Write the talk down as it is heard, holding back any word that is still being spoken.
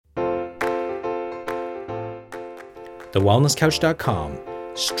thewellnesscouch.com,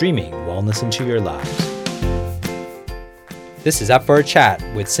 streaming wellness into your lives. This is Up for a Chat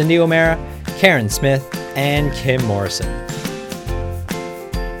with Cindy O'Meara, Karen Smith, and Kim Morrison.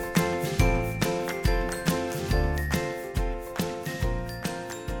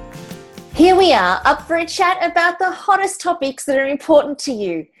 Here we are, up for a chat about the hottest topics that are important to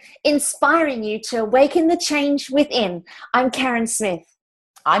you, inspiring you to awaken the change within. I'm Karen Smith.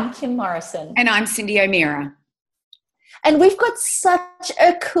 I'm Kim Morrison. And I'm Cindy O'Meara. And we've got such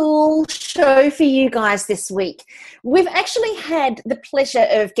a cool show for you guys this week. We've actually had the pleasure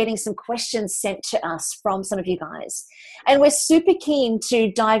of getting some questions sent to us from some of you guys. And we're super keen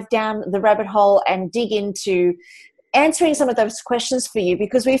to dive down the rabbit hole and dig into answering some of those questions for you,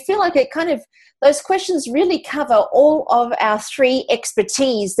 because we feel like those questions really cover all of our three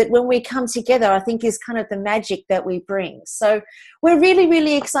expertise that when we come together, I think is kind of the magic that we bring. So we're really,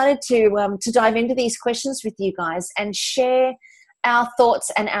 really excited to dive into these questions with you guys and share our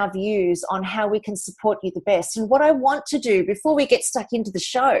thoughts and our views on how we can support you the best. And what I want to do before we get stuck into the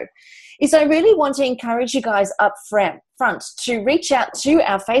show is I really want to encourage you guys up front to reach out to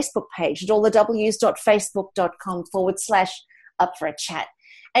our Facebook page at allthews.facebook.com/up-for-a-chat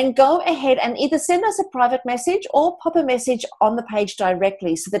and go ahead and either send us a private message or pop a message on the page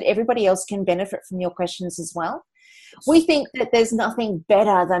directly so that everybody else can benefit from your questions as well. We think that there's nothing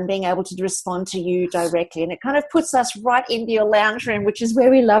better than being able to respond to you directly, and it kind of puts us right into your lounge room, which is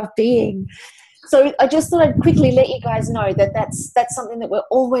where we love being. So I just thought I'd quickly let you guys know that that's something that we're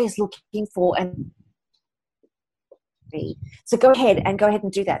always looking for. And so go ahead and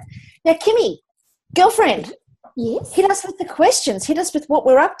do that. Now, Kimmy, girlfriend, yes, hit us with the questions. Hit us with what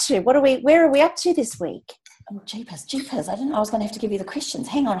we're up to. Where are we up to this week? Oh, jeepers. I didn't know I was going to have to give you the questions.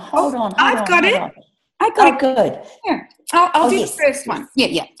 Hang on, hold on. I got it. Good. Yeah. I'll do the first one.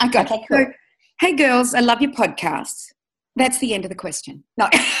 Yeah. I got it. Okay, cool. So, hey, girls, I love your podcast. That's the end of the question. No.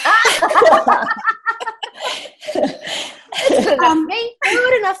 That's good enough for me.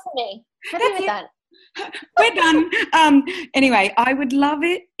 Good enough for me. Happy with that. We're done. Anyway, I would love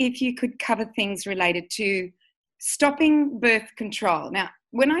it if you could cover things related to stopping birth control. Now,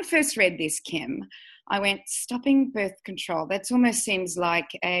 when I first read this, Kim, I went, stopping birth control. That almost seems like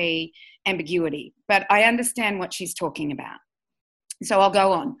a ambiguity, but I understand what she's talking about. So I'll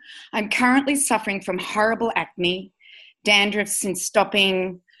go on. I'm currently suffering from horrible acne, dandruff since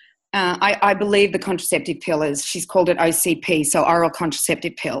stopping. I believe the contraceptive pill is, she's called it OCP, so oral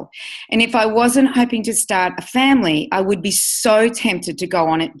contraceptive pill. And if I wasn't hoping to start a family, I would be so tempted to go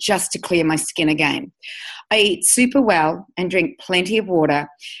on it just to clear my skin again. I eat super well and drink plenty of water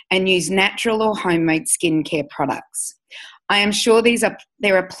and use natural or homemade skincare products. I am sure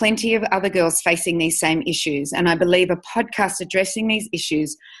there are plenty of other girls facing these same issues, and I believe a podcast addressing these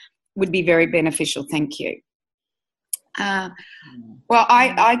issues would be very beneficial. Thank you. Well,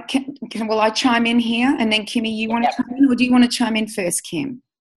 I chime in here, and then Kimmy, you want to chime in, or do you want to chime in first, Kim?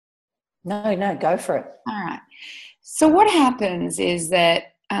 No, go for it. All right. So what happens is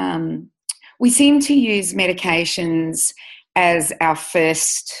that we seem to use medications as our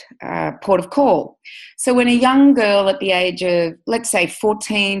first port of call. So when a young girl at the age of, let's say,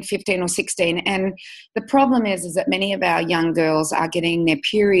 14, 15 or 16, and the problem is that many of our young girls are getting their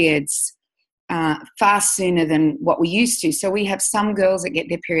periods far sooner than what we used to. So we have some girls that get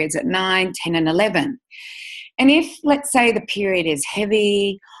their periods at 9, 10 and 11. And if, let's say, the period is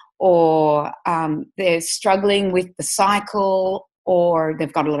heavy or they're struggling with the cycle or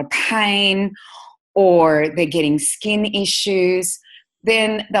they've got a lot of pain or they're getting skin issues,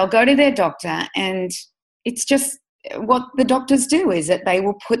 then they'll go to their doctor, and it's just what the doctors do is that they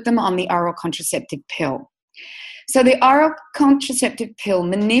will put them on the oral contraceptive pill. So the oral contraceptive pill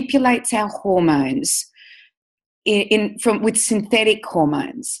manipulates our hormones with synthetic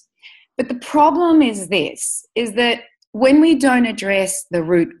hormones. But the problem is that when we don't address the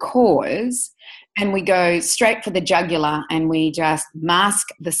root cause and we go straight for the jugular and we just mask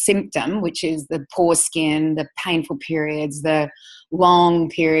the symptom, which is the poor skin, the painful periods, the long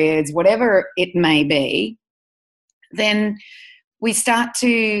periods, whatever it may be, then we start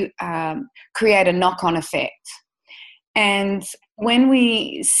to create a knock-on effect. And when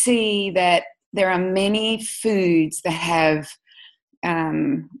we see that there are many foods that have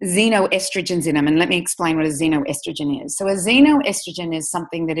xenoestrogens in them, and let me explain what a xenoestrogen is. So a xenoestrogen is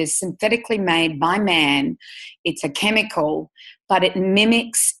something that is synthetically made by man. It's a chemical, but it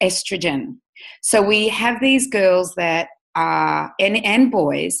mimics estrogen. So we have these girls that are, and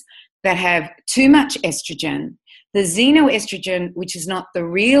boys that have too much estrogen, The xenoestrogen, which is not the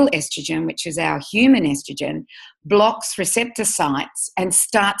real estrogen, which is our human estrogen, blocks receptor sites and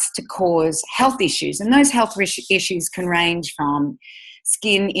starts to cause health issues. And those health issues can range from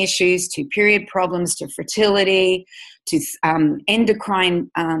skin issues to period problems to fertility to endocrine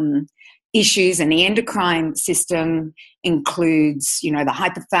issues. And the endocrine system includes, the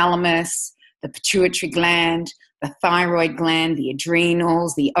hypothalamus, the pituitary gland, the thyroid gland, the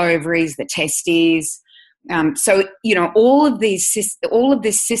adrenals, the ovaries, the testes. So all of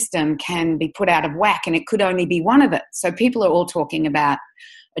this system can be put out of whack, and it could only be one of it. So people are all talking about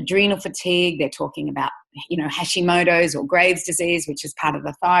adrenal fatigue. They're talking about, Hashimoto's or Graves' disease, which is part of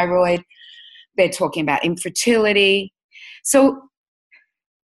the thyroid. They're talking about infertility. So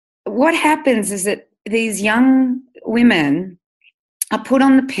what happens is that these young women are put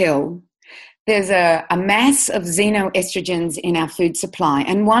on the pill. There's a mass of xenoestrogens in our food supply,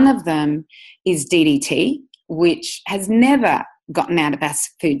 and one of them is DDT, which has never gotten out of our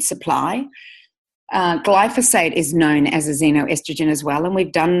food supply. Glyphosate is known as a xenoestrogen as well, and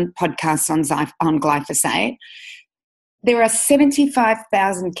we've done podcasts on glyphosate. There are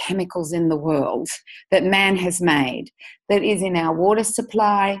 75,000 chemicals in the world that man has made that is in our water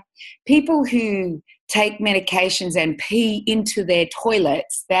supply. People who take medications and pee into their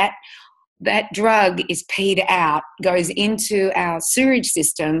toilets, that drug is peed out, goes into our sewage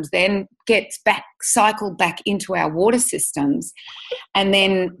systems, then gets cycled back into our water systems. And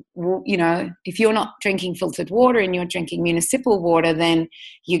then, if you're not drinking filtered water and you're drinking municipal water, then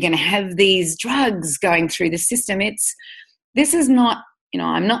you're going to have these drugs going through the system. This is not,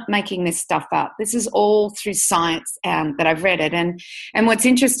 I'm not making this stuff up. This is all through science that I've read it. And what's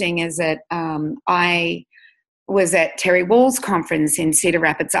interesting is that I was at Terry Wall's conference in Cedar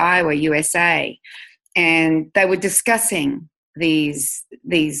Rapids, Iowa, USA, and they were discussing these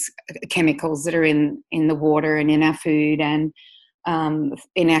chemicals that are in the water and in our food and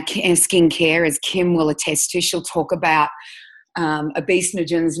in our skincare, as Kim will attest to. She'll talk about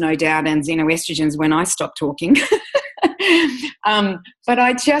obesinogens, no doubt, and xenoestrogens when I stop talking. But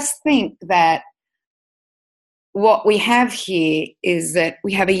I just think that what we have here is that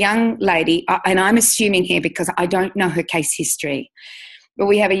we have a young lady, and I'm assuming here because I don't know her case history, but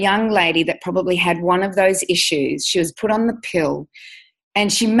we have a young lady that probably had one of those issues. She was put on the pill, and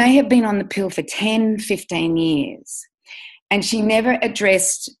she may have been on the pill for 10, 15 years, and she never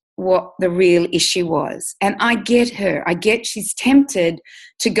addressed what the real issue was. And I get her. I get she's tempted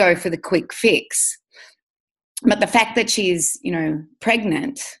to go for the quick fix. But the fact that she's,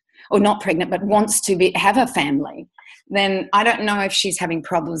 pregnant, or not pregnant, but wants to have a family, then I don't know if she's having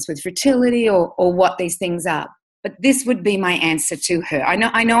problems with fertility or what these things are. But this would be my answer to her. I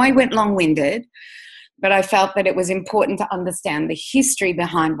know I went long-winded, but I felt that it was important to understand the history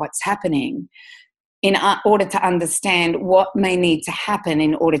behind what's happening in order to understand what may need to happen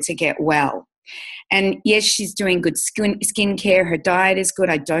in order to get well. And yes, she's doing good skin care. Her diet is good.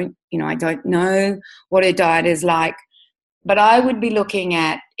 I don't know what her diet is like. But I would be looking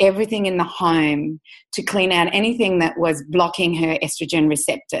at everything in the home to clean out anything that was blocking her estrogen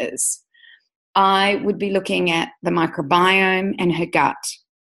receptors. I would be looking at the microbiome and her gut.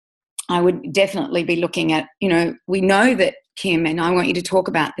 I would definitely be looking at, we know that, Kim, and I want you to talk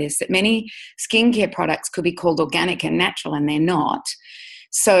about this, that many skincare products could be called organic and natural, and they're not.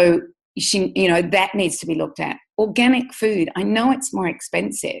 So, that needs to be looked at. Organic food, I know it's more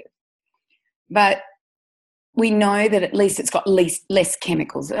expensive, but we know that at least it's got less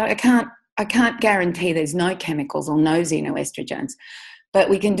chemicals. I can't guarantee there's no chemicals or no xenoestrogens, but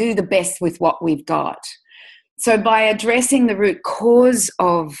we can do the best with what we've got. So by addressing the root cause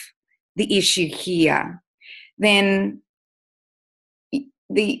of the issue here, then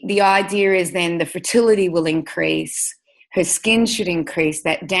the idea is then the fertility will increase, her skin should increase,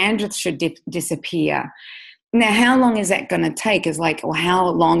 that dandruff should disappear. Now, how long is that going to take? How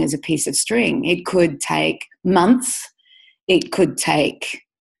long is a piece of string? It could take months. It could take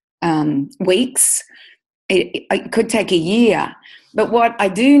weeks. It could take a year. But what I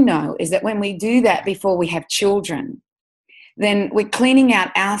do know is that when we do that before we have children, then we're cleaning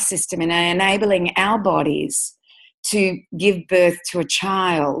out our system and enabling our bodies to give birth to a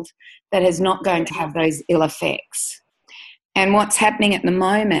child that is not going to have those ill effects. And what's happening at the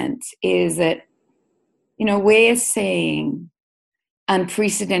moment is that we're seeing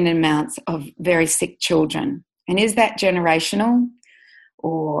unprecedented amounts of very sick children. And is that generational,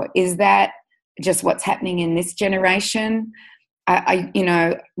 or is that just what's happening in this generation?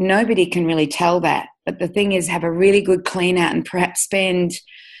 Nobody can really tell that. But the thing is, have a really good clean out and perhaps spend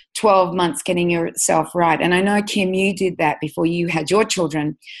 12 months getting yourself right. And I know, Kim, you did that before you had your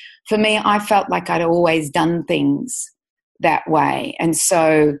children. for me, I felt like I'd always done things that way. And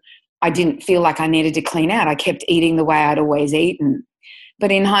so I didn't feel like I needed to clean out. I kept eating the way I'd always eaten.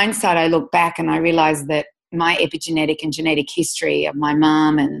 But in hindsight, I look back and I realized that my epigenetic and genetic history of my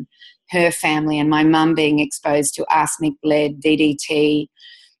mum and her family, and my mum being exposed to arsenic, lead, DDT,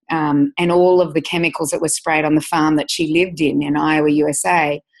 and all of the chemicals that were sprayed on the farm that she lived in Iowa,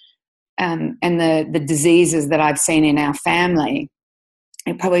 USA, and the diseases that I've seen in our family,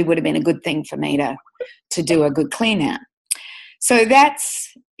 it probably would have been a good thing for me to do a good clean out. So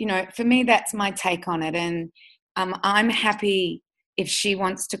that's, for me, that's my take on it. And I'm happy if she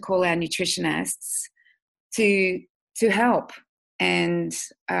wants to call our nutritionists to help and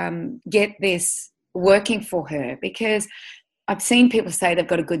get this working for her, because I've seen people say they've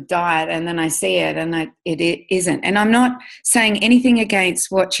got a good diet, and then I see it and it isn't. And I'm not saying anything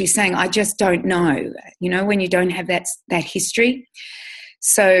against what she's saying. I just don't know, when you don't have that history.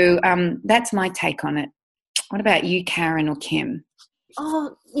 So that's my take on it. What about you, Karen or Kim?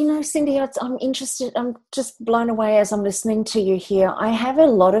 Oh, Cindy, I'm interested. I'm just blown away as I'm listening to you here. I have a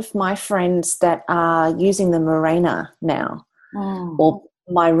lot of my friends that are using the Mirena now, or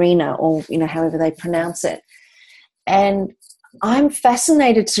Mirena, or, however they pronounce it. And I'm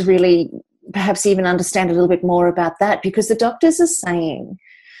fascinated to really perhaps even understand a little bit more about that, because the doctors are saying,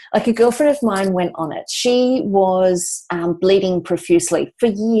 like, a girlfriend of mine went on it. She was bleeding profusely for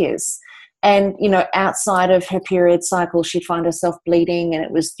years. And, outside of her period cycle, she'd find herself bleeding, and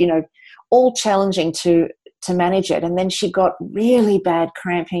it was, all challenging to manage it. And then she got really bad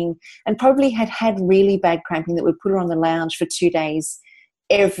cramping, and probably had really bad cramping that would put her on the lounge for 2 days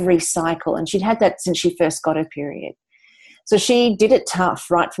every cycle. And she'd had that since she first got her period. So she did it tough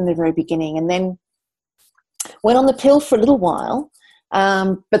right from the very beginning, and then went on the pill for a little while,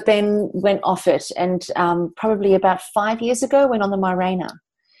 but then went off it. And probably about 5 years ago, went on the Mirena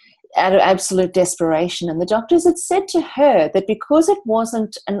out of absolute desperation. And the doctors had said to her that because it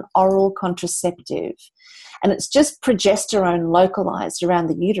wasn't an oral contraceptive, and it's just progesterone localized around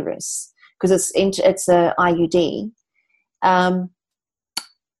the uterus, because it's a IUD,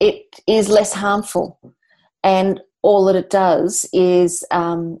 it is less harmful. And all that it does is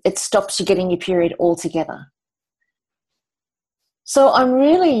it stops you getting your period altogether. So I'm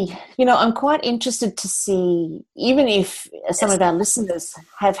really, I'm quite interested to see, even if some of our listeners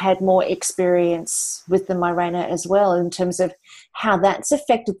have had more experience with the Mirena as well, in terms of how that's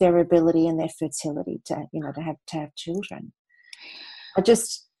affected their ability and their fertility to have children. I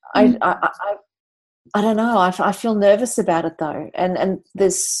don't know. I feel nervous about it though, and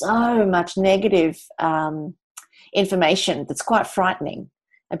there's so much negative information that's quite frightening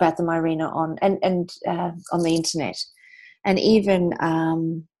about the Mirena on the internet. And even,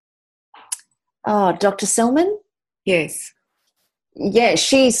 Dr. Selman? Yes. Yeah,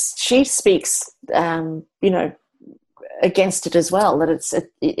 she speaks, against it as well, that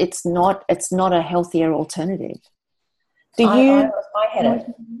it's not a healthier alternative. I had it.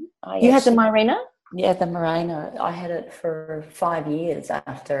 You had the Mirena? Yeah, the Mirena. I had it for 5 years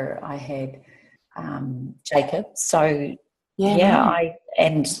after I had Jacob. So, I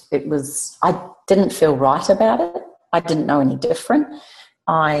didn't feel right about it. I didn't know any different.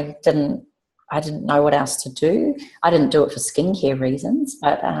 I didn't know what else to do. I didn't do it for skincare reasons,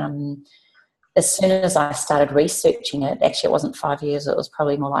 but as soon as I started researching it, actually it wasn't 5 years, it was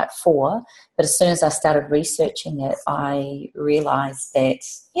probably more like 4, but as soon as I started researching it, I realised that,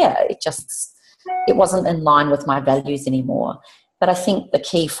 it wasn't in line with my values anymore. But I think the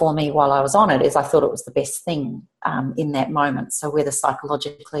key for me while I was on it is I thought it was the best thing in that moment. So whether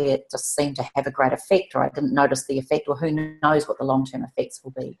psychologically it just seemed to have a great effect, or I didn't notice the effect, or who knows what the long-term effects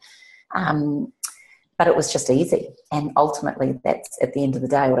will be. But it was just easy. And ultimately that's, at the end of the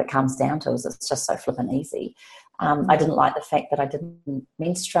day, what it comes down to is it's just so flippin' easy. I didn't like the fact that I didn't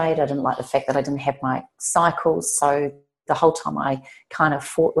menstruate. I didn't like the fact that I didn't have my cycles. So the whole time I kind of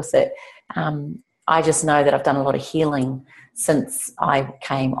fought with it. I just know that I've done a lot of healing since I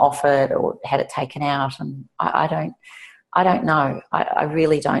came off it or had it taken out, and I don't know. I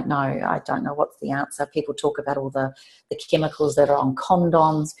really don't know. I don't know what's the answer. People talk about all the chemicals that are on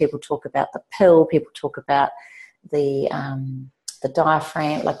condoms. People talk about the pill. People talk about the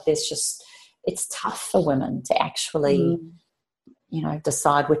diaphragm. Like, it's tough for women to actually,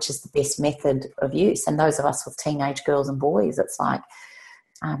 decide which is the best method of use. And those of us with teenage girls and boys, it's like,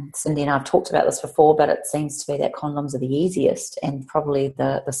 Cindy and I have talked about this before, but it seems to be that condoms are the easiest and probably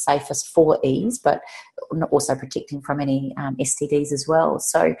the safest for ease, but also protecting from any STDs as well.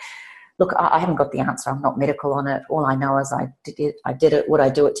 So, look, I haven't got the answer. I'm not medical on it. All I know is I did it. Would I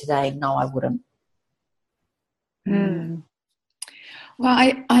do it today? No, I wouldn't.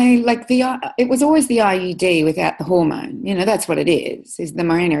 Well, I like it was always the IUD without the hormone. That's what it is the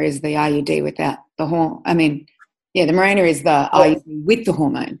Mirena is the IUD without the hormone. The Mirena is the IUD with the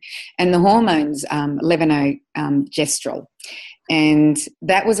hormone. And the hormone's levonorgestrel. And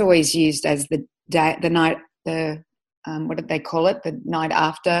that was always used as what did they call it? The night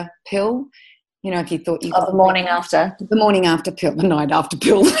after pill. If you thought you... the morning after. The morning after pill, the night after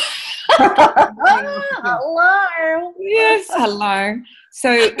pill. Hello. Yes, hello.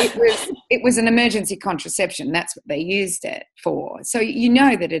 So it was an emergency contraception. That's what they used it for. So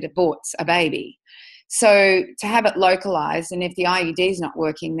that it aborts a baby. So to have it localized, and if the IUD is not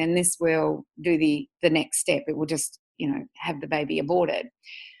working, then this will do the next step. It will just have the baby aborted.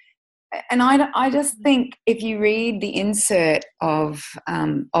 And I just think if you read the insert of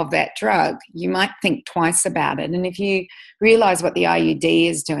that drug, you might think twice about it. And if you realise what the IUD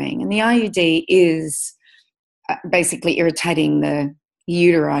is doing, and the IUD is basically irritating the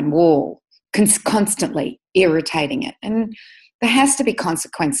uterine wall, constantly irritating it. And there has to be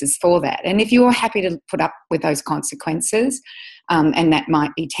consequences for that. And if you're happy to put up with those consequences, and that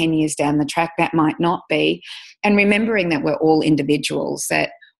might be 10 years down the track, that might not be. And remembering that we're all individuals,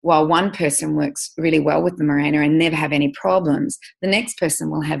 that while one person works really well with the Mirena and never have any problems, the next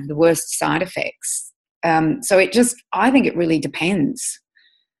person will have the worst side effects. So I think it really depends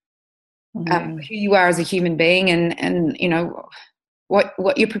who you are as a human being and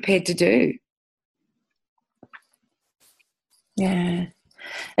what you're prepared to do. Yeah.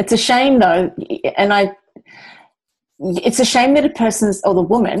 It's a shame though, it's a shame that a person's or the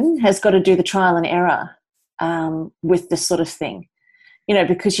woman has got to do the trial and error with this sort of thing.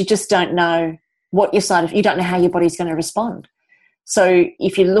 Because you just don't know what you don't know how your body's going to respond. So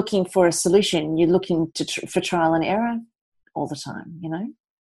if you're looking for a solution, you're looking for trial and error all the time,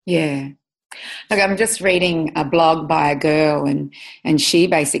 Yeah. Look, I'm just reading a blog by a girl and she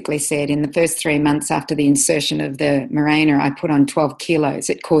basically said in the first 3 months after the insertion of the Mirena, I put on 12 kilos.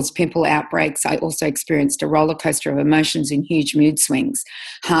 It caused pimple outbreaks. I also experienced a roller coaster of emotions and huge mood swings,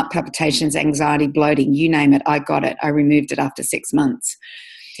 heart palpitations, anxiety, bloating, you name it. I got it. I removed it after 6 months.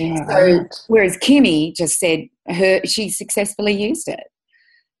 Yeah, So, right. whereas Kimmy just said she successfully used it.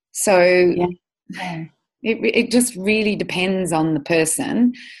 So it just really depends on the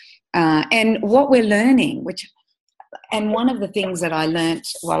person. And what we're learning, and one of the things that I learnt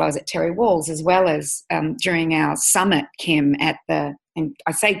while I was at Terry Walls, as well as during our summit, Kim, and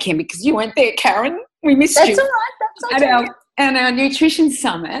I say Kim because you weren't there, Karen. We missed you. That's all right. That's okay. At our nutrition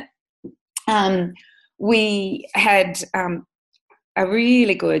summit, we had a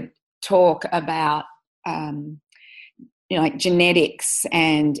really good talk about like genetics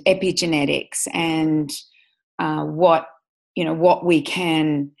and epigenetics and what we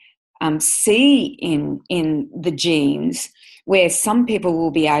can see in the genes, where some people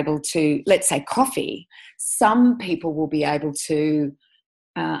will be able to, let's say coffee, some people will be able to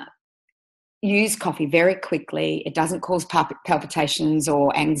use coffee very quickly. It doesn't cause palpitations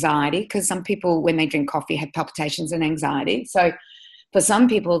or anxiety, because some people, when they drink coffee, have palpitations and anxiety. So for some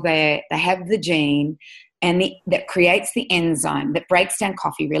people, they have the gene and that creates the enzyme that breaks down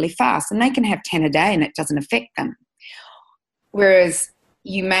coffee really fast, and they can have 10 a day and it doesn't affect them. Whereas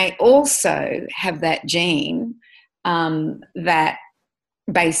you may also have that gene that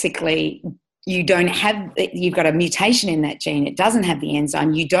basically you've got a mutation in that gene. It doesn't have the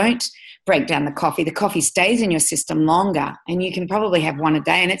enzyme. You don't break down the coffee. The coffee stays in your system longer, and you can probably have one a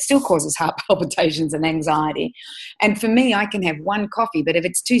day and it still causes heart palpitations and anxiety. And for me, I can have one coffee, but if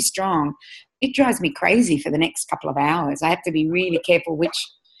it's too strong, it drives me crazy for the next couple of hours. I have to be really careful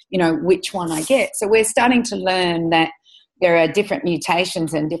which one I get. So we're starting to learn that there are different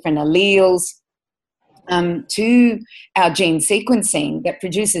mutations and different alleles to our gene sequencing that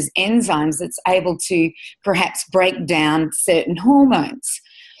produces enzymes that's able to perhaps break down certain hormones.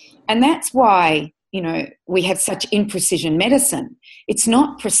 And that's why, we have such imprecision medicine. It's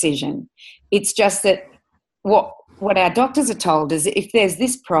not precision. It's just that what our doctors are told is if there's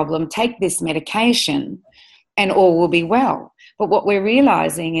this problem, take this medication and all will be well. But what we're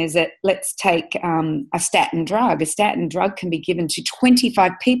realising is that let's take a statin drug. A statin drug can be given to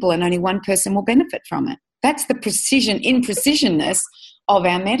 25 people and only one person will benefit from it. That's the imprecisionness of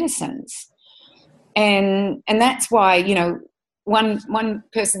our medicines. And that's why, one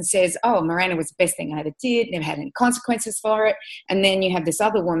person says, oh, Mirena was the best thing I ever did, never had any consequences for it. And then you have this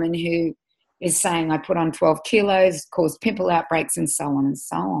other woman who is saying, I put on 12 kilos, caused pimple outbreaks, and so on and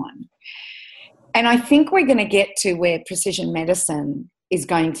so on. And I think we're going to get to where precision medicine is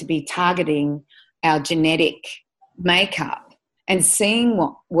going to be targeting our genetic makeup and seeing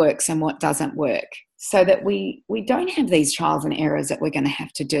what works and what doesn't work. so that we don't have these trials and errors that we're going to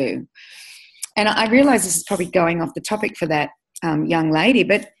have to do. And I realise this is probably going off the topic for that young lady,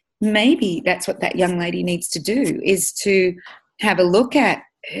 but maybe that's what that young lady needs to do, is to have a look at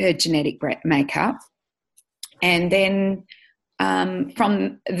her genetic makeup, and then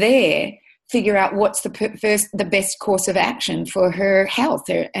from there figure out what's the best course of action for her health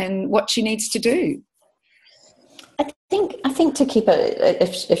and what she needs to do. I think to keep it,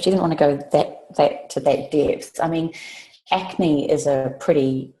 if she didn't want to go that to that depth, I mean, acne is a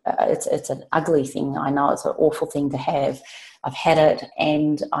pretty, it's an ugly thing. I know it's an awful thing to have. I've had it,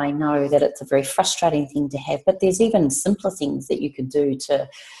 and I know that it's a very frustrating thing to have. But there's even simpler things that you could do to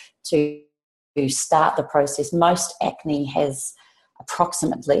start the process. Most acne has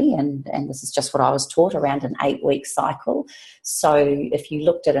approximately, and this is just what I was taught, around an 8-week cycle. So if you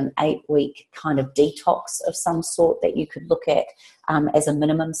looked at an 8-week kind of detox of some sort that you could look at as a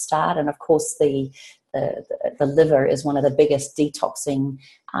minimum start, and of course the liver is one of the biggest detoxing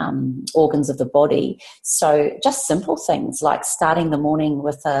organs of the body. So just simple things like starting the morning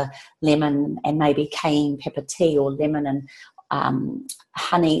with a lemon and maybe cayenne pepper tea, or lemon and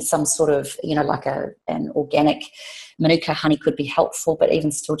honey, some sort of, like an organic Manuka honey could be helpful, but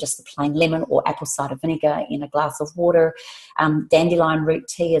even still just the plain lemon or apple cider vinegar in a glass of water. Dandelion root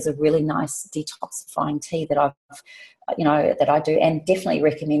tea is a really nice detoxifying tea that I do, and definitely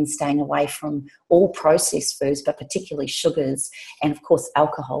recommend staying away from all processed foods, but particularly sugars, and of course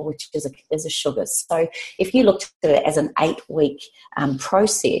alcohol, which is a sugar. So if you looked at it as an 8-week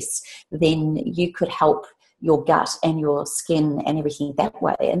process, then you could help your gut and your skin and everything that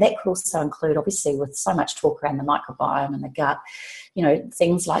way. And that could also include, obviously, with so much talk around the microbiome and the gut,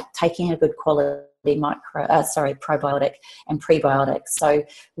 things like taking a good quality probiotic and prebiotic. So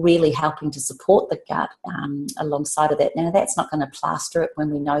really helping to support the gut alongside of that. Now, that's not going to plaster it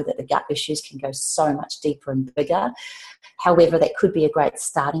when we know that the gut issues can go so much deeper and bigger. However, that could be a great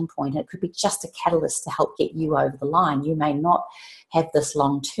starting point. It could be just a catalyst to help get you over the line. You may not have this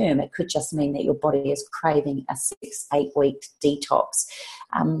long term. It could just mean that your body is craving a 6-8 week detox.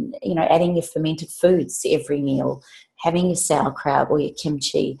 Adding your fermented foods to every meal, having your sauerkraut or your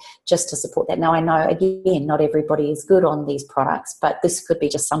kimchi, just to support that. Now, I know, again, not everybody is good on these products, but this could be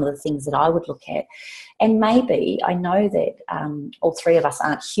just some of the things that I would look at. And maybe, I know that all three of us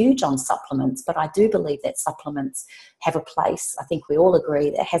aren't huge on supplements, but I do believe that supplements have a place. I think we all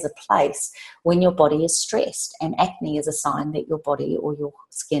agree that it has a place when your body is stressed, and acne is a sign that your body or your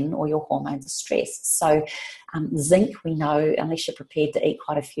skin or your hormones are stressed. So zinc, we know, unless you're prepared to eat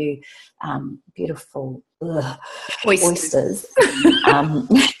quite a few beautiful oysters.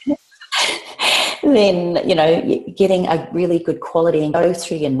 Then, getting a really good quality, and go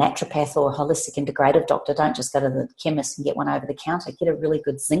through your naturopath or holistic integrative doctor. Don't just go to the chemist and get one over the counter. Get a really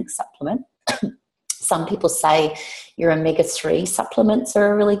good zinc supplement. Some people say your omega-3 supplements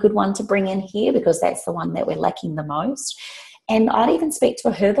are a really good one to bring in here, because that's the one that we're lacking the most. And I'd even speak to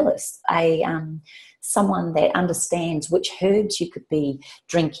a herbalist, someone that understands which herbs you could be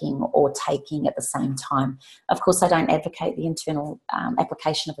drinking or taking at the same time. Of course, I don't advocate the internal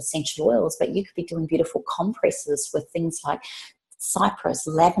application of essential oils, but you could be doing beautiful compresses with things like cypress,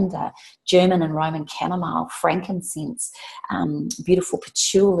 lavender, German and Roman chamomile, frankincense, beautiful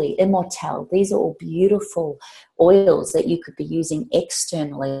patchouli, immortelle. These are all beautiful oils that you could be using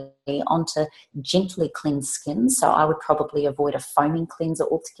externally onto gently cleansed skin. So I would probably avoid a foaming cleanser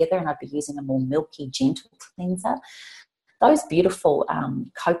altogether, and I'd be using a more milky, gentle cleanser. Those beautiful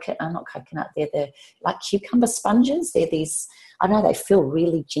they're like cucumber sponges. They're these, I know they feel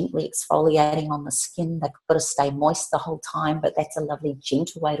really gently exfoliating on the skin. They've got to stay moist the whole time, but that's a lovely,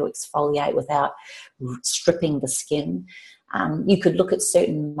 gentle way to exfoliate without stripping the skin. You could look at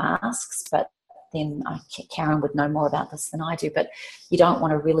certain masks, but then Karen would know more about this than I do, but you don't want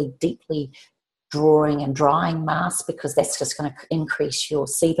to really deeply drawing and drying masks, because that's just going to increase your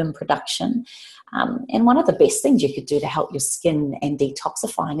sebum production. And one of the best things you could do to help your skin and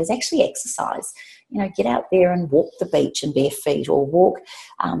detoxifying is actually exercise. Get out there and walk the beach in bare feet, or walk,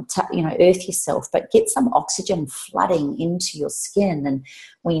 earth yourself, but get some oxygen flooding into your skin. And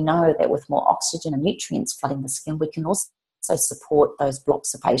we know that with more oxygen and nutrients flooding the skin, we can also support those blocked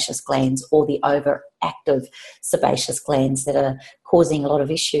sebaceous glands, or the overactive sebaceous glands that are causing a lot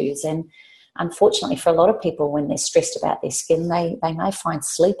of issues. And unfortunately, for a lot of people, when they're stressed about their skin, they may find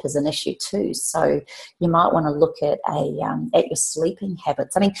sleep as an issue too. So you might want to look at your sleeping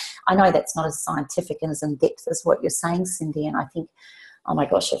habits. I mean, I know that's not as scientific and as in depth as what you're saying, Cindy, and I think, oh my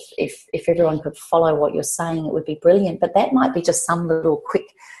gosh, if everyone could follow what you're saying, it would be brilliant. But that might be just some little quick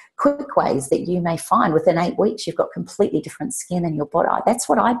quick ways that you may find within 8 weeks you've got completely different skin in your body. That's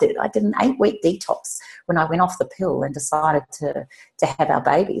what I did. I did an 8-week detox when I went off the pill and decided to have our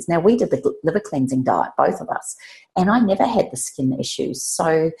babies. Now, we did the liver cleansing diet, both of us, and I never had the skin issues.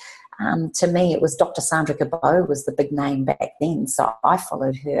 So to me, it was Dr. Sandra Gabot was the big name back then. So I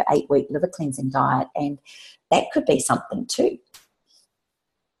followed her 8-week liver cleansing diet, and that could be something too.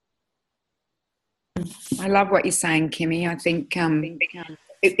 I love what you're saying, Kimmy. I think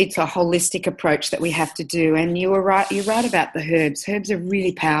it's a holistic approach that we have to do. And you were right. You're right about the herbs. Herbs are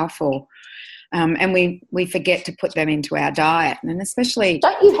really powerful, and we forget to put them into our diet. And especially,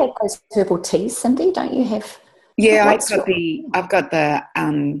 don't you have those herbal teas, Cindy? Don't you have? Yeah, I've got the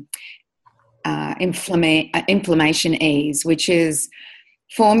inflammation ease, which is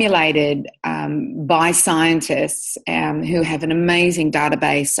formulated by scientists who have an amazing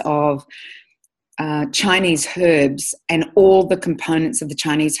database of Chinese herbs and all the components of the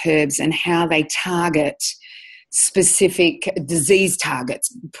Chinese herbs and how they target specific disease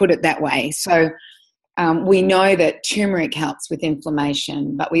targets, put it that way. So we know that turmeric helps with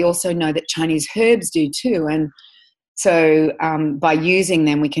inflammation, but we also know that Chinese herbs do too. And so by using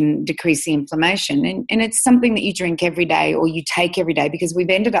them, we can decrease the inflammation. And it's something that you drink every day or you take every day, because we've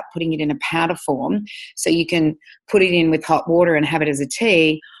ended up putting it in a powder form. So you can put it in with hot water and have it as a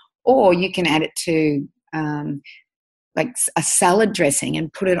tea, or you can add it to like a salad dressing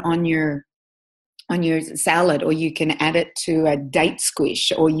and put it on your salad, or you can add it to a date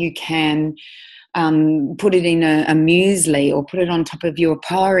squish, or you can put it in a muesli, or put it on top of your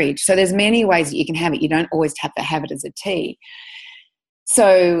porridge. So there's many ways that you can have it. You don't always have to have it as a tea.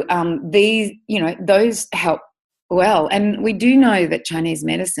 So those help well. And we do know that Chinese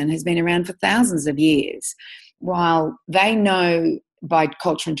medicine has been around for thousands of years. While they know by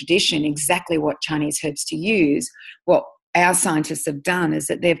culture and tradition exactly what Chinese herbs to use, what our scientists have done is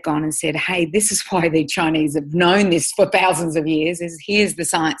that they've gone and said, hey, this is why the Chinese have known this for thousands of years, is here's the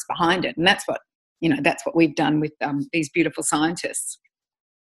science behind it. And that's what we've done with these beautiful scientists.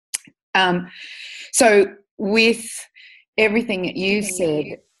 So with everything that you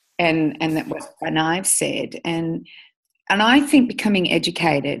said and that what I've said, and I think becoming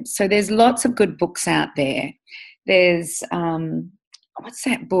educated. So there's lots of good books out there. There's what's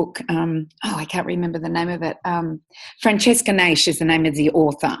that book? I can't remember the name of it. Francesca Naish is the name of the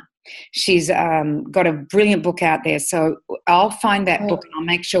author. She's got a brilliant book out there. So I'll find that book and I'll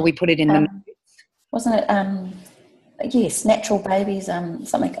make sure we put it in the notes. Wasn't it, yes, Natural Babies,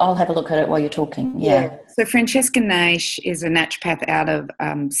 something. I'll have a look at it while you're talking. Yeah. So Francesca Naish is a naturopath out of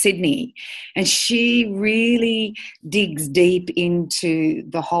Sydney, and she really digs deep into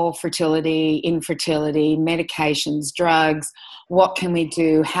the whole fertility, infertility, medications, drugs. What can we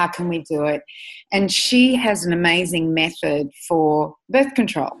do? How can we do it? And she has an amazing method for birth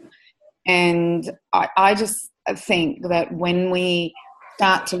control. And I just think that when we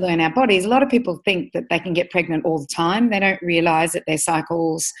start to learn our bodies, a lot of people think that they can get pregnant all the time. They don't realise that their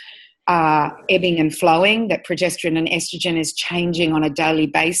cycles are ebbing and flowing, that progesterone and estrogen is changing on a daily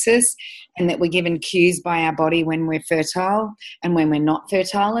basis, and that we're given cues by our body when we're fertile and when we're not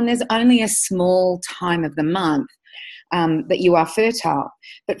fertile. And there's only a small time of the month that you are fertile.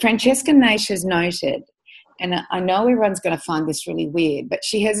 But Francesca Naish has noted, and I know everyone's going to find this really weird, but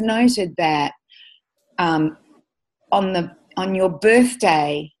she has noted that on your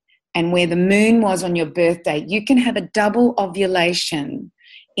birthday and where the moon was on your birthday, you can have a double ovulation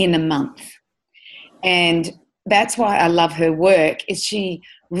in a month. And that's why I love her work, is she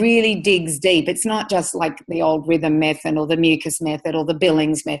really digs deep. It's not just like the old rhythm method or the mucus method or the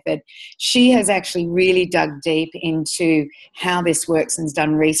Billings method. She has actually really dug deep into how this works and has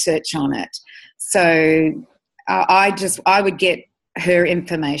done research on it. So I would get her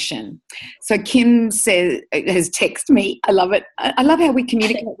information. So Kim has texted me. I love it. I love how we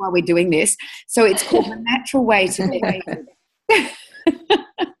communicate while we're doing this. So it's called The Natural Way to Be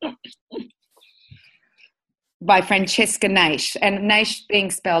by Francesca Naish, and Naish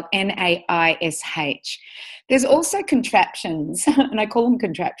being spelled Naish. There's also contraptions, and I call them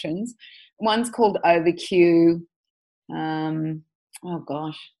contraptions. One's called OvaQ.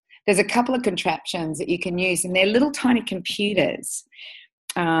 There's a couple of contraptions that you can use, and they're little tiny computers.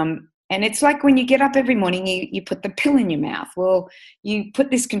 And it's like when you get up every morning, you put the pill in your mouth. Well, you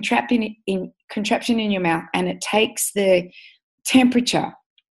put this contraption in your mouth, and it takes the temperature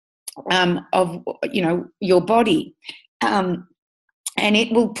of your body, and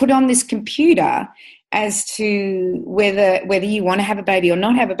it will put on this computer as to whether you want to have a baby or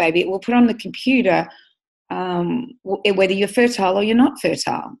not have a baby. It will put on the computer whether you're fertile or you're not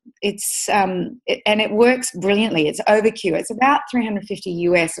fertile. It's and it works brilliantly. It's Overcure. It's about $350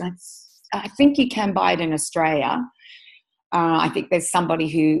 US, and I think you can buy it in Australia. I think there's somebody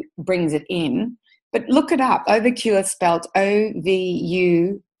who brings it in, but look it up. Overcure, spelled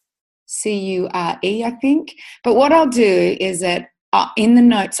OVUCURE, I think. But what I'll do is that in the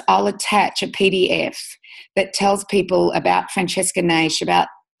notes I'll attach a PDF that tells people about Francesca Naish, about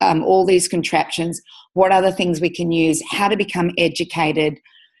all these contraptions, what other things we can use, how to become educated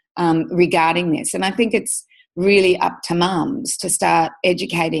regarding this. And I think it's really up to mums to start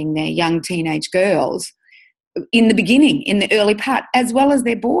educating their young teenage girls in the beginning, in the early part, as well as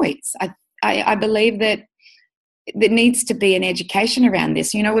their boys. I believe that there needs to be an education around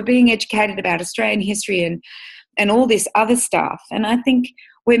this. You know, we're being educated about Australian history and all this other stuff. And I think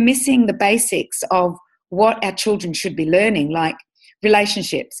we're missing the basics of what our children should be learning, like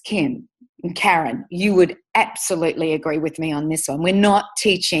relationships. Kim and Karen, you would absolutely agree with me on this one. We're not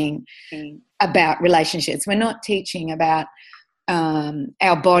teaching about relationships. We're not teaching about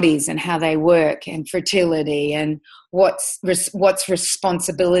our bodies and how they work, and fertility, and what's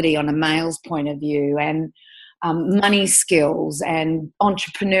responsibility on a male's point of view, and money skills and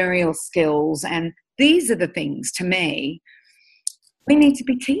entrepreneurial skills. And these are the things, to me, we need to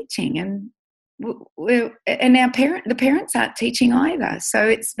be teaching. And the parents aren't teaching either. So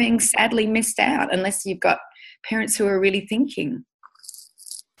it's being sadly missed out unless you've got parents who are really thinking.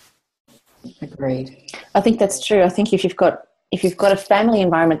 Agreed. I think that's true. I think if you've got a family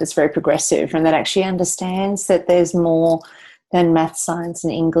environment that's very progressive and that actually understands that there's more than math, science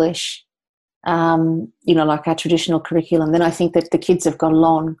and English, like our traditional curriculum, then I think that the kids have gone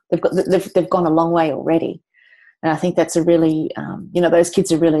along. They've gone a long way already. And I think that's a really, those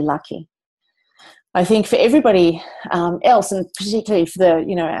kids are really lucky. I think for everybody else, and particularly for the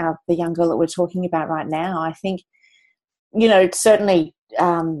young girl that we're talking about right now, I think, certainly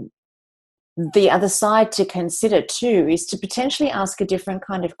the other side to consider too is to potentially ask a different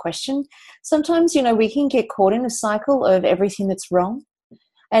kind of question. Sometimes, we can get caught in a cycle of everything that's wrong,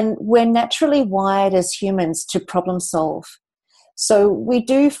 and we're naturally wired as humans to problem solve. So we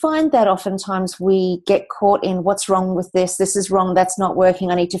do find that oftentimes we get caught in what's wrong with this is wrong, that's not working,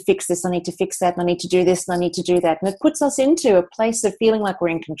 I need to fix this, I need to fix that, and I need to do this, and I need to do that. And it puts us into a place of feeling like we're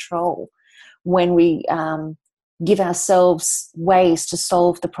in control when we give ourselves ways to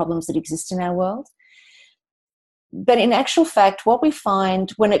solve the problems that exist in our world. But in actual fact, what we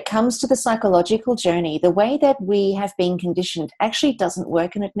find when it comes to the psychological journey, the way that we have been conditioned actually doesn't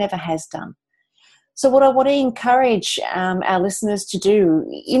work, and it never has done. So what I want to encourage our listeners to do,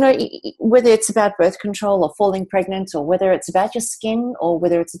 whether it's about birth control or falling pregnant, or whether it's about your skin, or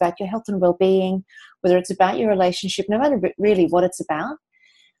whether it's about your health and well-being, whether it's about your relationship, no matter really what it's about,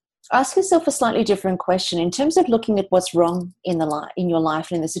 ask yourself a slightly different question. In terms of looking at what's wrong in your life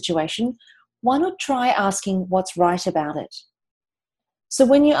and in the situation, why not try asking what's right about it? So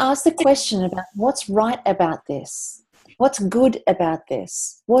when you ask the question about what's right about this, what's good about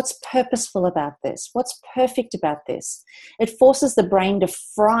this, what's purposeful about this, what's perfect about this, it forces the brain to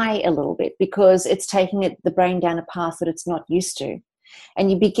fry a little bit, because it's taking the brain down a path that it's not used to.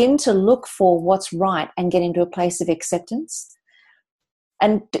 And you begin to look for what's right and get into a place of acceptance.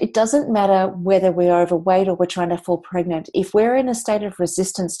 And it doesn't matter whether we're overweight or we're trying to fall pregnant. If we're in a state of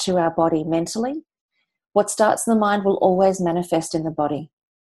resistance to our body mentally, what starts in the mind will always manifest in the body.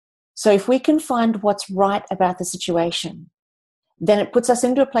 So if we can find what's right about the situation, then it puts us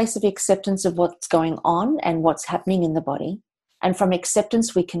into a place of acceptance of what's going on and what's happening in the body. And from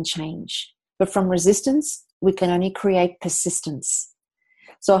acceptance, we can change. But from resistance, we can only create persistence.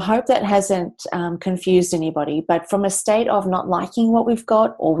 So I hope that hasn't confused anybody. But from a state of not liking what we've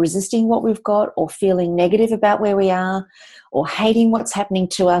got, or resisting what we've got, or feeling negative about where we are, or hating what's happening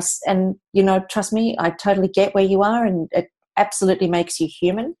to us, and, trust me, I totally get where you are, and it absolutely makes you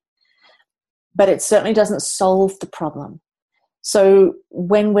human. But it certainly doesn't solve the problem. So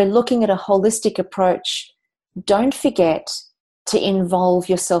when we're looking at a holistic approach, don't forget to involve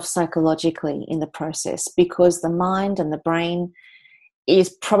yourself psychologically in the process, because the mind and the brain is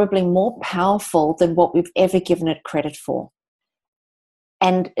probably more powerful than what we've ever given it credit for.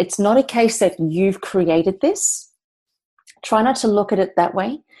 And it's not a case that you've created this. Try not to look at it that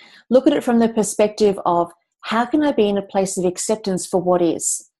way. Look at it from the perspective of, how can I be in a place of acceptance for what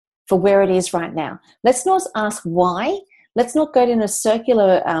is, for where it is right now? Let's not ask why. Let's not go in a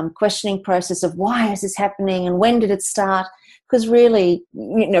circular questioning process of why is this happening and when did it start? Because really,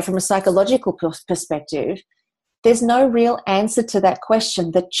 from a psychological perspective, there's no real answer to that question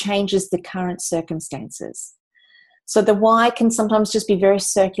that changes the current circumstances. So the why can sometimes just be very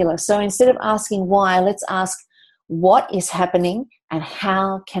circular. So instead of asking why, let's ask what is happening and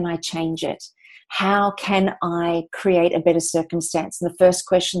how can I change it? How can I create a better circumstance? And the first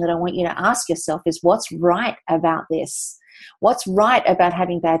question that I want you to ask yourself is, what's right about this? What's right about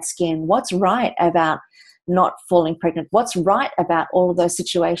having bad skin? What's right about not falling pregnant? What's right about all of those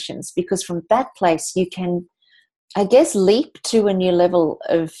situations? Because from that place, you can, I guess, leap to a new level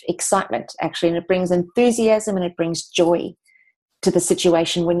of excitement, actually. And it brings enthusiasm and it brings joy to the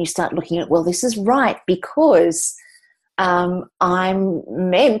situation when you start looking at, well, this is right because I'm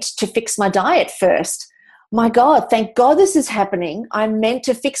meant to fix my diet first. My God, thank God this is happening. I'm meant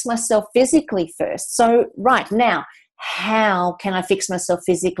to fix myself physically first. So right now, how can I fix myself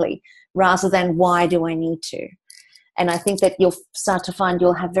physically rather than why do I need to? And I think that you'll start to find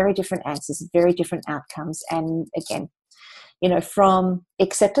you'll have very different answers, very different outcomes. And again, from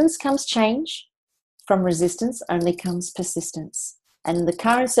acceptance comes change. From resistance only comes persistence. And in the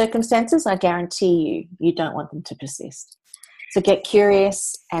current circumstances, I guarantee you don't want them to persist. So get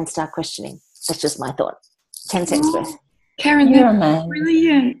curious and start questioning. That's just my thought. 10 cents worth. Karen, You're that's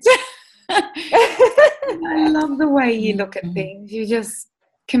brilliant. I love the way you look at things. You just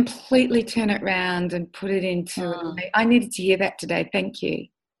completely turn it around and put it into it. I needed to hear that today. Thank you.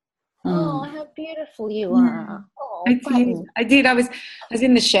 Oh, how beautiful you are. Oh, I did. I was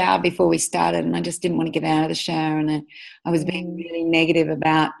in the shower before we started, and I just didn't want to get out of the shower, and I was being really negative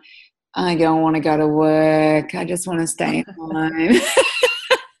about, I don't want to go to work. I just want to stay at home.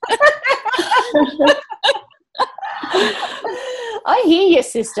 I hear you,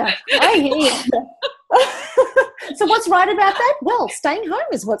 sister. I hear you. So what's right about that? Well, staying home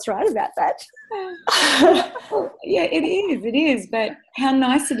is what's right about that. Yeah, it is. It is. But how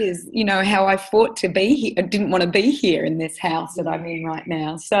nice it is, how I fought to be here. I didn't want to be here in this house that I'm in right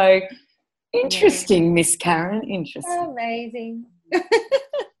now. So interesting, Miss Karen. Interesting. Amazing.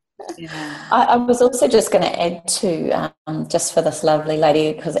 Yeah. I was also just going to add to, just for this lovely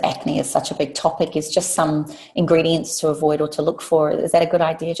lady, because acne is such a big topic, is just some ingredients to avoid or to look for. Is that a good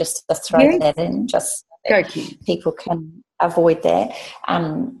idea, just to throw that in? Just people can avoid that.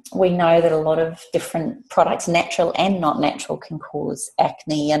 We know that a lot of different products, natural and not natural, can cause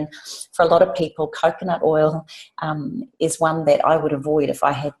acne. And for a lot of people, coconut oil is one that I would avoid if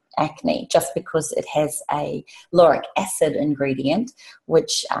I had acne, just because it has a lauric acid ingredient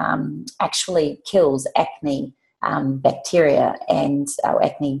which actually kills acne bacteria and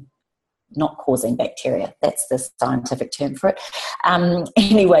acne not causing bacteria. That's the scientific term for it.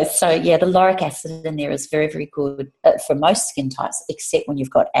 Anyway, so yeah, the lauric acid in there is very, very good for most skin types, except when you've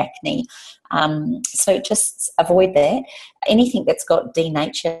got acne. So just avoid that. Anything that's got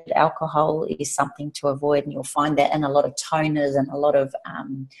denatured alcohol is something to avoid, and you'll find that in a lot of toners and a lot of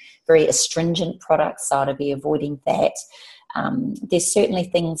very astringent products, so to be avoiding that. There's certainly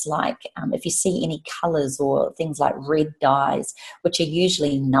things like if you see any colours or things like red dyes, which are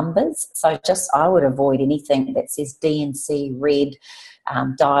usually numbers. So I would avoid anything that says DNC red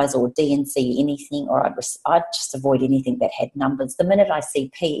dyes or DNC anything, or I'd just avoid anything that had numbers. The minute I see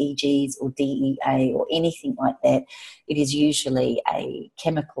PEGs or DEA or anything like that, it is usually a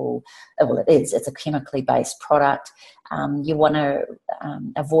chemical, it's a chemically based product. You want to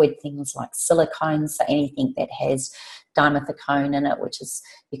avoid things like silicones, so anything that has dimethicone in it, which is,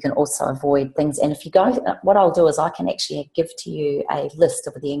 you can also avoid things. And if you go, what I'll do is I can actually give to you a list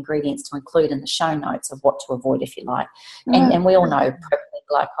of the ingredients to include in the show notes of what to avoid if you like. And we all know propylene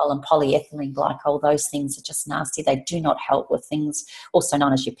glycol and polyethylene glycol, those things are just nasty. They do not help with things also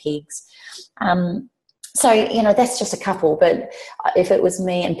known as your PEGs. So, that's just a couple, but if it was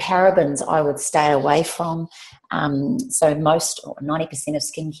me, and parabens I would stay away from. So most, or 90% of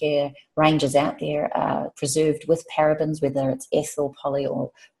skincare ranges out there are preserved with parabens, whether it's ethyl, poly,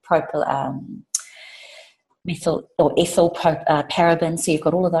 or methyl or ethyl parabens. So you've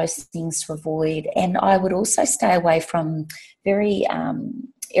got all of those things to avoid. And I would also stay away from very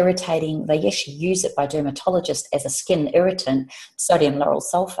irritating, they actually use it by dermatologists as a skin irritant, sodium lauryl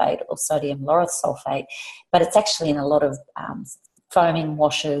sulfate or sodium lauryl sulfate, but it's actually in a lot of foaming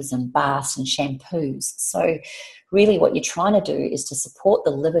washes and baths and shampoos. So really what you're trying to do is to support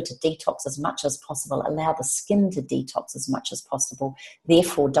the liver to detox as much as possible, allow the skin to detox as much as possible.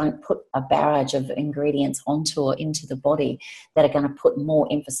 Therefore, don't put a barrage of ingredients onto or into the body that are going to put more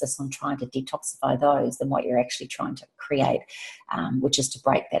emphasis on trying to detoxify those than what you're actually trying to create, which is to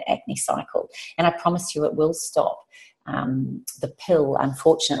break that acne cycle. And I promise you it will stop. the pill,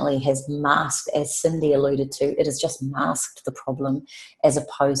 unfortunately, has masked, as Cindy alluded to, it has just masked the problem as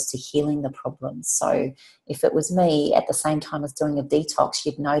opposed to healing the problem. So if it was me at the same time as doing a detox,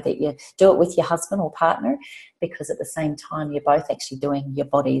 you'd know that you do it with your husband or partner, because at the same time you're both actually doing your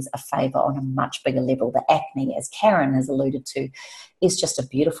bodies a favour on a much bigger level. The acne, as Karen has alluded to, is just a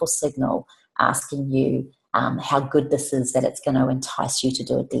beautiful signal asking you how good this is, that it's going to entice you to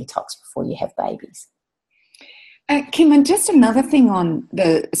do a detox before you have babies. Kim, and just another thing on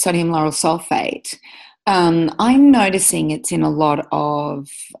the sodium lauryl sulfate, I'm noticing it's in a lot of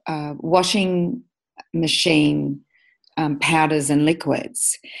washing machine powders and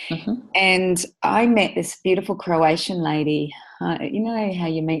liquids. Mm-hmm. And I met this beautiful Croatian lady. You know how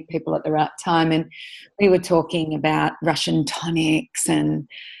you meet people at the right time, and we were talking about Russian tonics and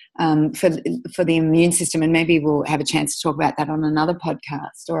for the immune system, and maybe we'll have a chance to talk about that on another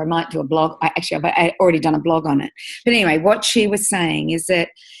podcast, or I might do a blog. I've already done a blog on it. But anyway, what she was saying is that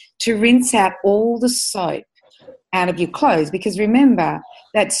to rinse out all the soap out of your clothes, because remember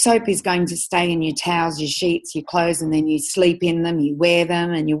that soap is going to stay in your towels, your sheets, your clothes, and then you sleep in them, you wear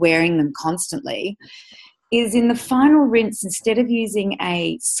them, and you're wearing them constantly, is in the final rinse, instead of using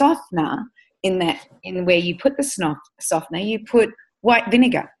a softener in where you put the softener, you put white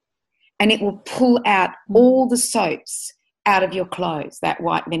vinegar. And it will pull out all the soaps out of your clothes, that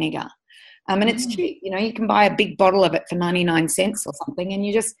white vinegar. And it's cheap. You know, you can buy a big bottle of it for 99 cents or something, and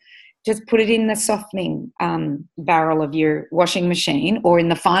you just put it in the softening barrel of your washing machine, or in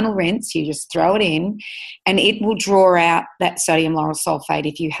the final rinse, you just throw it in, and it will draw out that sodium lauryl sulfate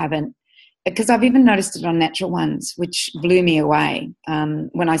if you haven't. Because I've even noticed it on Natural Ones, which blew me away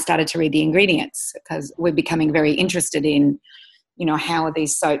when I started to read the ingredients, because we're becoming very interested in, you know, how are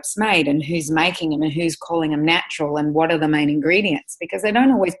these soaps made and who's making them and who's calling them natural and what are the main ingredients, because they don't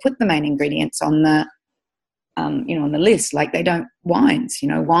always put the main ingredients on the, on the list. Like they don't wines,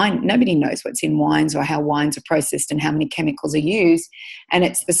 wine, nobody knows what's in wines or how wines are processed and how many chemicals are used. And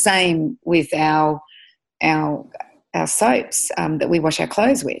it's the same with our soaps that we wash our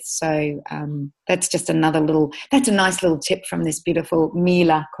clothes with. So that's just that's a nice little tip from this beautiful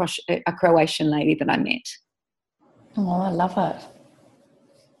Mila, a Croatian lady that I met. Oh, I love it.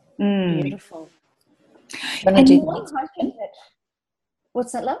 Beautiful.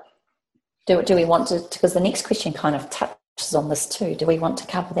 What's that, love? Do we want to, because the next question kind of touches on this too. Do we want to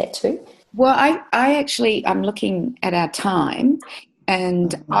cover that too? Well, I'm looking at our time,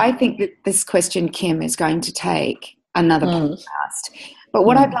 and I think that this question, Kim, is going to take another podcast. But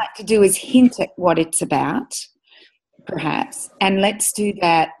what I'd like to do is hint at what it's about, perhaps, and let's do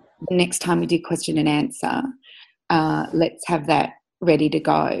that the next time we do question and answer. Let's have that ready to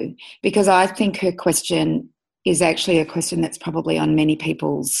go, because I think her question is actually a question that's probably on many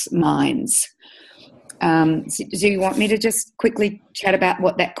people's minds. So do you want me to just quickly chat about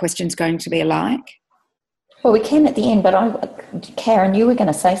what that question's going to be like? Well, we can at the end, but Karen, you were going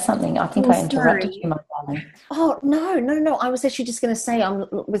to say something. I think I interrupted you, my darling. Oh, no. I was actually just going to say I'm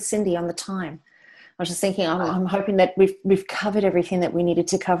with Cindy on the time. I was just thinking I'm hoping that we've covered everything that we needed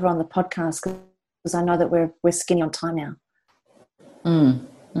to cover on the podcast, because I know that we're skinny on time now.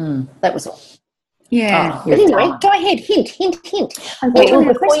 That was all. Yeah. But anyway, go ahead. Hint.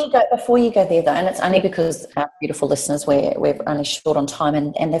 Before you go there, though, and it's only because our beautiful listeners, we're only short on time,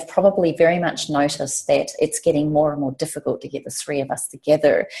 and they've probably very much noticed that it's getting more and more difficult to get the three of us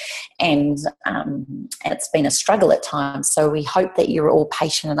together, and it's been a struggle at times. So we hope that you're all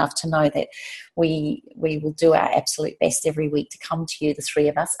patient enough to know that we will do our absolute best every week to come to you, the three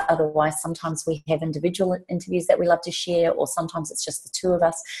of us. Otherwise, sometimes we have individual interviews that we love to share, or sometimes it's just the two of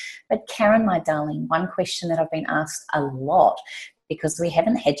us. But Karen, my darling, one question that I've been asked a lot, because we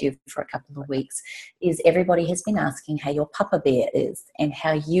haven't had you for a couple of weeks, is everybody has been asking how your Papa Bear is and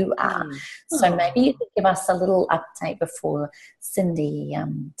how you are. So maybe you could give us a little update before Cindy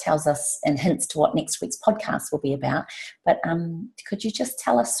tells us and hints to what next week's podcast will be about. But could you just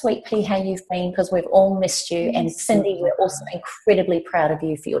tell us, Sweet Pea, how you've been? Because we've all missed you. And Cindy, we're also incredibly proud of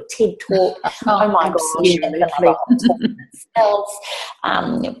you for your TED Talk. Oh my gosh.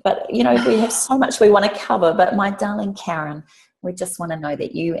 But, we have so much we want to cover. But my darling Karen, we just want to know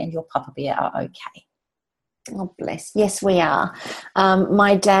that you and your Papa Bear are okay. Oh, bless. Yes, we are.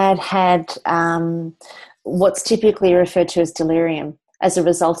 My dad had what's typically referred to as delirium as a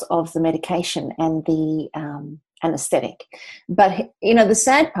result of the medication and the anesthetic. But, the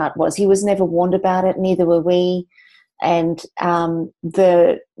sad part was he was never warned about it, neither were we. And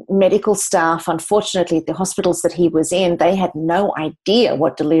the medical staff, unfortunately, at the hospitals that he was in, they had no idea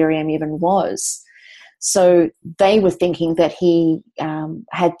what delirium even was. So they were thinking that he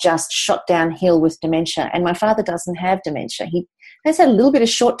had just shot downhill with dementia. And my father doesn't have dementia. He has had a little bit of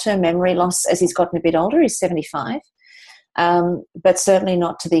short-term memory loss as he's gotten a bit older. He's 75. But certainly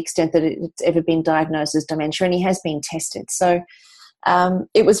not to the extent that it's ever been diagnosed as dementia, and he has been tested. So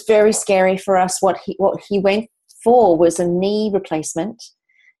it was very scary for us. What he went for was a knee replacement,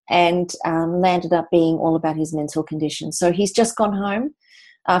 and landed up being all about his mental condition. So he's just gone home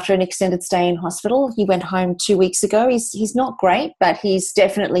after an extended stay in hospital. He went home 2 weeks ago. He's not great, but he's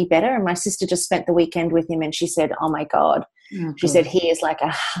definitely better. And my sister just spent the weekend with him, and she said, "Oh my God." She said he is like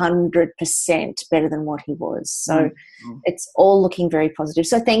 100% better than what he was. So it's all looking very positive.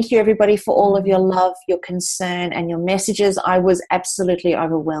 So thank you, everybody, for all of your love, your concern, and your messages. I was absolutely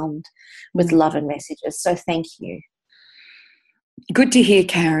overwhelmed with love and messages. So thank you. Good to hear,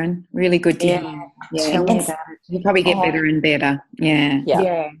 Karen. Really good to hear. Yeah. Tell me about it. You'll probably get better and better.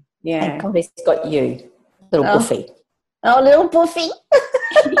 Yeah. And God, he's got you, little Buffy. Oh, little Buffy.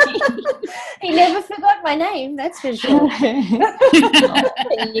 He never forgot my name, that's for sure. Can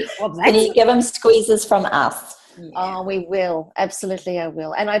you give him squeezes from us? Oh, we will. Absolutely, I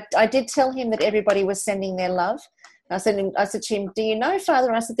will. And I did tell him that everybody was sending their love. I said to him, "Do you know,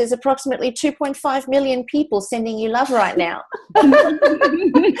 Father?" I said, "There's approximately 2.5 million people sending you love right now." And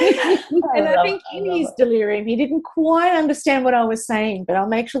I think in his delirium, he didn't quite understand what I was saying, but I'll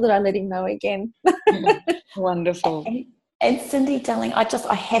make sure that I let him know again. Wonderful. And Cindy, darling, I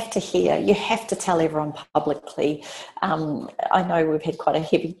have to hear, you have to tell everyone publicly. I know we've had quite a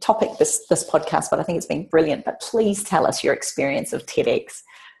heavy topic this podcast, but I think it's been brilliant. But please tell us your experience of TEDx.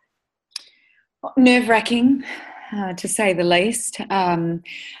 Nerve-wracking, to say the least.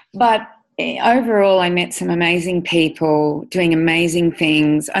 But overall, I met some amazing people doing amazing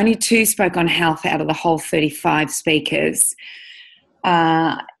things. Only 2 spoke on health out of the whole 35 speakers.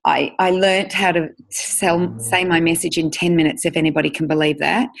 I learnt how to say my message in 10 minutes, if anybody can believe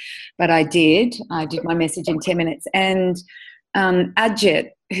that. But I did my message in 10 minutes. And Ajit,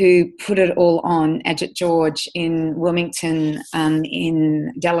 who put it all on, Ajit George in Wilmington,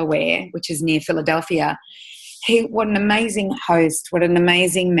 in Delaware, which is near Philadelphia, what an amazing host, what an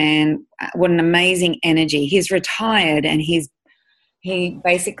amazing man, what an amazing energy. He's retired, and he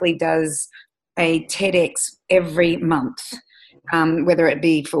basically does a TEDx every month. Whether it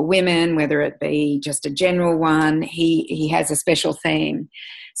be for women, whether it be just a general one, he has a special theme.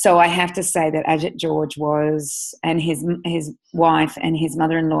 So I have to say that Ajit George and his wife and his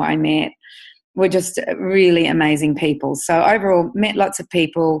mother-in-law I met were just really amazing people. So overall, met lots of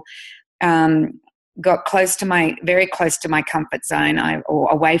people, got very close to my comfort zone,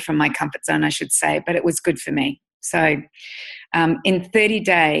 or away from my comfort zone, I should say, but it was good for me. So in 30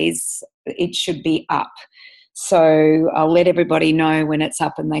 days, it should be up. So I'll let everybody know when it's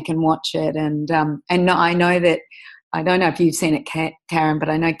up and they can watch it. And I know that, I don't know if you've seen it, Karen, but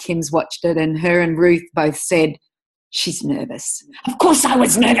I know Kim's watched it, and her and Ruth both said she's nervous. Of course I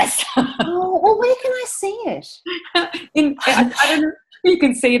was nervous. Oh, well, where can I see it? I don't know if you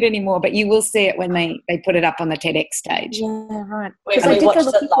can see it anymore, but you will see it when they put it up on the TEDx stage. Yeah, right. Because I did watched go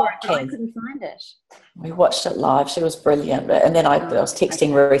looking it for live, it, but I couldn't find it. We watched it live. She was brilliant. And then I was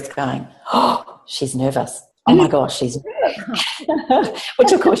texting Ruth going, "Oh, she's nervous. Oh my gosh, she's nervous."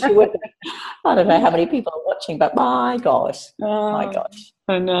 Which of course you would. I don't know how many people are watching, but my gosh.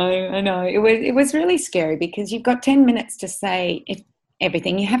 I know. It was really scary, because you've got 10 minutes to say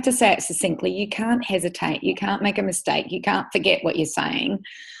everything. You have to say it succinctly. You can't hesitate. You can't make a mistake. You can't forget what you're saying.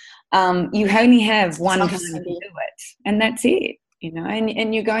 You only have one time to do it, and that's it.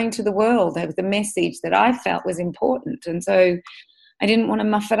 And you're going to the world with a message that I felt was important, and so I didn't want to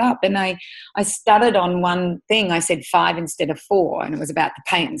muff it up. And I stuttered on one thing. I said 5 instead of 4, and it was about the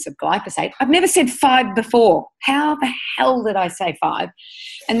patents of glyphosate. I've never said 5 before. How the hell did I say 5?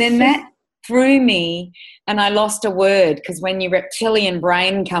 And then that threw me, and I lost a word, because when your reptilian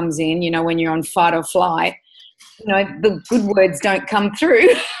brain comes in, when you're on fight or flight, the good words don't come through.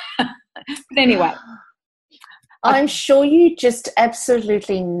 But anyway. I'm sure you just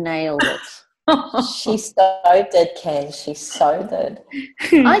absolutely nailed it. She so did, Kaz. She so did.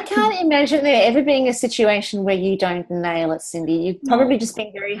 I can't imagine there ever being a situation where you don't nail it, Cindy. You've probably just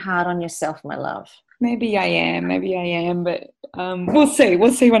been very hard on yourself, my love. Maybe I am, but we'll see.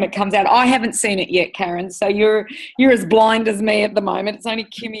 We'll see when it comes out. I haven't seen it yet, Karen, so you're as blind as me at the moment. It's only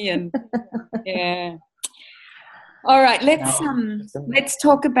Kimmy and yeah. All right, let's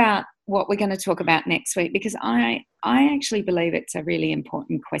talk about what we're going to talk about next week, because I actually believe it's a really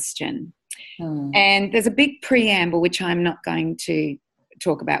important question. And there's a big preamble which I'm not going to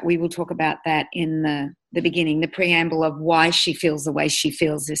talk about. We will talk about that in the beginning, the preamble of why she feels the way she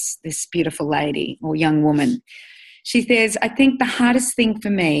feels, this beautiful lady or young woman. She says, I think the hardest thing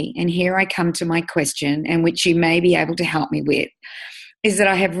for me, and here I come to my question, and which you may be able to help me with, is that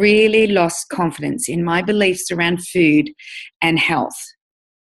I have really lost confidence in my beliefs around food and health.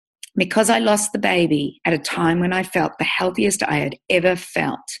 Because I lost the baby at a time when I felt the healthiest I had ever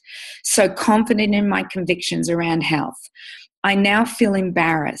felt, so confident in my convictions around health, I now feel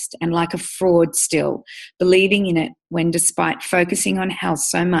embarrassed and like a fraud still, believing in it when, despite focusing on health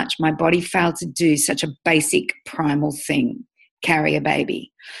so much, my body failed to do such a basic primal thing, carry a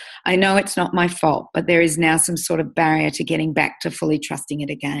baby. I know it's not my fault, but there is now some sort of barrier to getting back to fully trusting it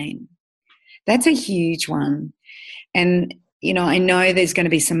again. That's a huge one. And, you know, I know there's going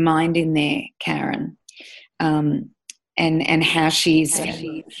to be some mind in there, Karen, and how she's...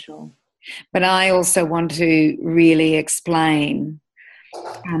 Sure. But I also want to really explain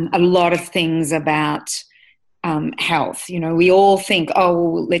a lot of things about health. You know, we all think, oh,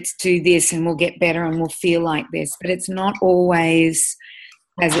 well, let's do this and we'll get better and we'll feel like this. But it's not always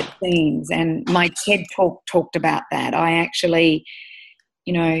as it seems. And my TED talk talked about that. I actually,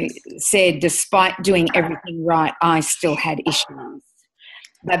 you know, said despite doing everything right, I still had issues.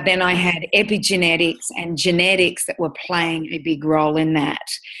 But then I had epigenetics and genetics that were playing a big role in that.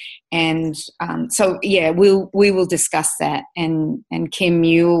 And so, yeah, we will discuss that. And Kim,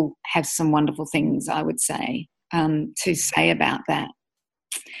 you'll have some wonderful things, I would say, to say about that.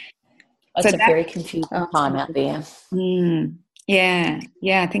 It's a very confusing time out there. Yeah,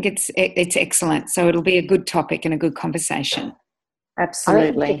 I think it's excellent. So it'll be a good topic and a good conversation.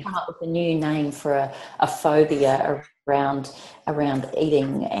 Absolutely. I think come up with a new name for a phobia around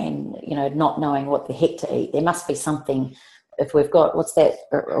eating and, you know, not knowing what the heck to eat. There must be something. If we've got, what's that?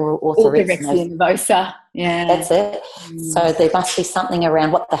 Orthorexia nervosa. Yeah. That's it. So there must be something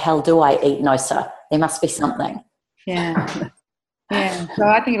around what the hell do I eat? No, sir. There must be something. Yeah. Yeah. So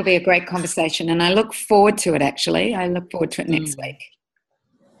I think it'll be a great conversation and I look forward to it, actually. I look forward to it next week.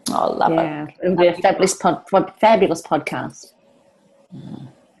 Oh, love it. It'll be a fabulous podcast.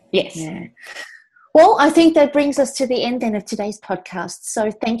 Yes. Yeah. Well, I think that brings us to the end then of today's podcast.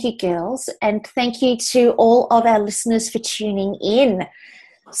 So thank you, girls, and thank you to all of our listeners for tuning in.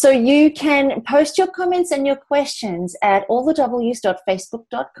 So you can post your comments and your questions at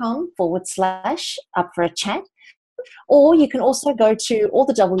allthews.facebook.com/up-for-a-chat, or you can also go to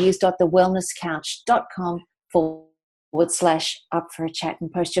allthews.thewellnesscouch.com/up-for-a-chat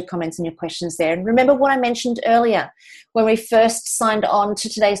and post your comments and your questions there. And remember what I mentioned earlier when we first signed on to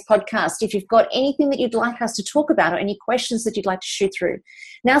today's podcast. If you've got anything that you'd like us to talk about or any questions that you'd like to shoot through,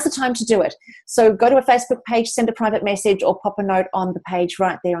 now's the time to do it. So go to a Facebook page, send a private message or pop a note on the page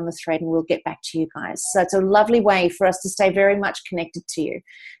right there on the thread and we'll get back to you guys. So it's a lovely way for us to stay very much connected to you.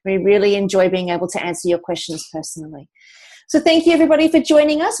 We really enjoy being able to answer your questions personally. So thank you, everybody, for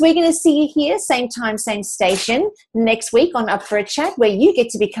joining us. We're going to see you here, same time, same station, next week on Up for a Chat, where you get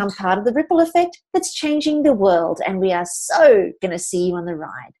to become part of the ripple effect that's changing the world. And we are so going to see you on the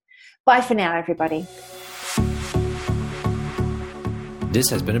ride. Bye for now, everybody. This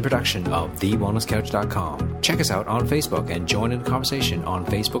has been a production of TheWellnessCouch.com. Check us out on Facebook and join in the conversation on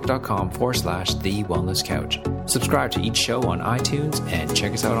Facebook.com/TheWellnessCouch. Subscribe to each show on iTunes and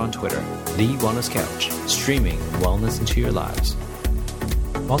check us out on Twitter. The Wellness Couch, streaming wellness into your lives.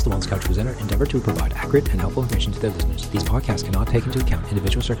 Whilst the Wellness Couch presenter endeavor to provide accurate and helpful information to their listeners, these podcasts cannot take into account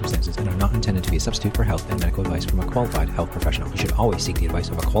individual circumstances and are not intended to be a substitute for health and medical advice from a qualified health professional. You should always seek the advice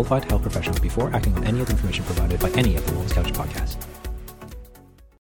of a qualified health professional before acting on any of the information provided by any of the Wellness Couch podcasts.